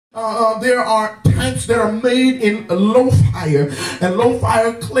There are types that are made in low fire, and low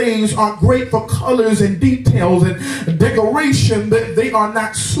fire clays are great for colors and details and decoration, but they are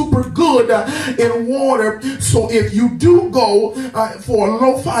not super good in water. So if you do go for a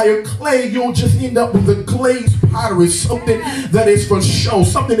low fire clay, you'll just end up with a glazed pottery, something that is for show,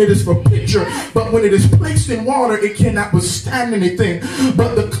 something that is for picture, but when it is placed in water, it cannot withstand anything.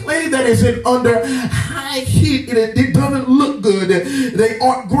 But the clay that is in under high heat, it doesn't look good. They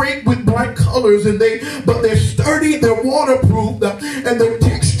aren't great with bright colors, but they're sturdy, they're waterproof, and they're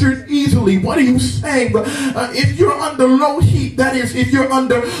textured easily. What are you saying? If you're under low heat, that is, if you're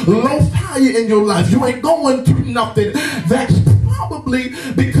under low fire in your life, you ain't going through nothing. That's probably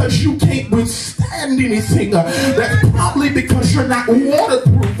because you can't withstand anything. That's probably because you're not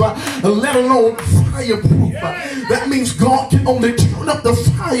waterproof, let alone fireproof. That means God can only turn up the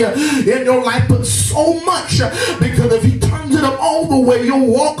fire in your life, but so much, because if he turns it up all the way, you'll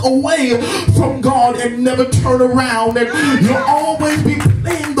walk away from God and never turn around, and you'll always be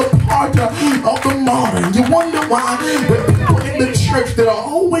playing the part of the martyr. You wonder why the people in the church that are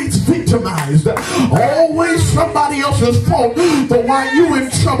always victimized, always somebody else's fault for why you in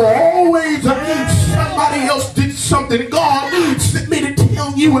trouble, always somebody else did something. God sent me to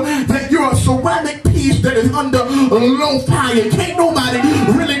tell you that you're a ceramic piece that is under low fire. Can't nobody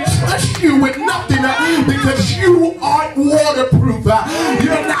really trust you with nothing because you aren't waterproof.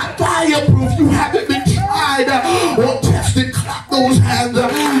 You're not fireproof. You haven't been tried or tested. Clap those hands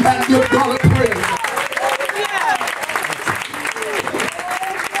and give God a praise.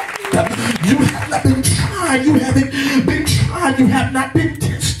 You have not been tried. You haven't been tried. You have not been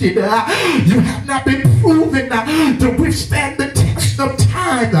tested. You have not been proven to withstand the test of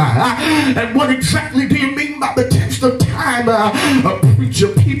time. And what exactly do you mean by the test of time?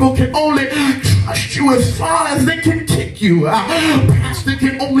 Preacher, people can only trust you as far as they can kick you. Pastor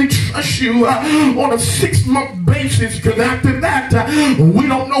can only trust you on a 6-month basis, because after that, we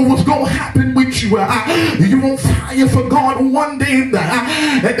don't know what's going to happen with you. You're on fire for God one day, and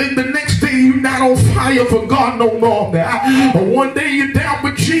then the next day you're not on fire for God no more. One day you're down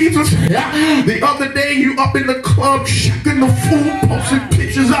with Jesus, the other day you up in the club shaking the fool, posting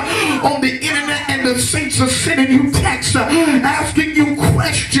pictures on the internet, and the saints are sending you texts asking you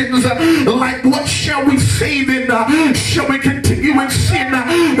questions like, what shall we say then? Shall we continue in sin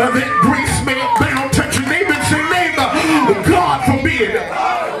that grace may abound? Touch your neighbor and say, neighbor, God forbid.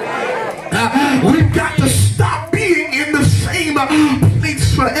 We've got to stop being in the same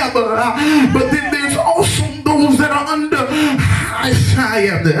place forever. But then there's also those that are under high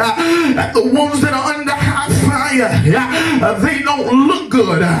fire. And the ones that are under high fire, they don't look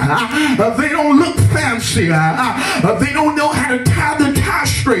good. They don't look fancy. They don't know how to tie the tie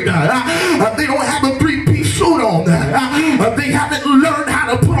straight. They don't have a 3-piece suit on. They haven't learned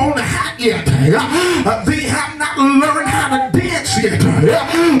how to put on a hat yet. They have not learned how to dance yet.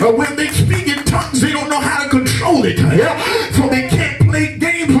 When they speak in tongues, they don't know how to control it. So they can't play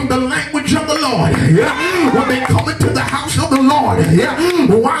games with the language of the Lord. When they come into the house of the Lord,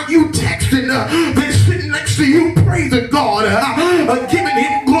 while you texting, they're sitting next to you praising God, giving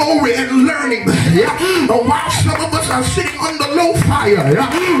him glory and learning. While some of us are sitting under low fire,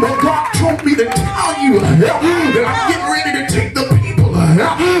 God told me to tell you that I'm getting ready to take the people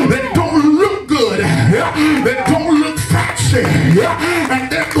that don't look good, that don't look fancy, and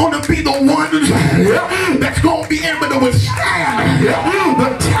they're going to be the ones that's going to be able to withstand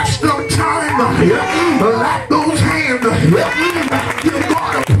the test of time. Like those hands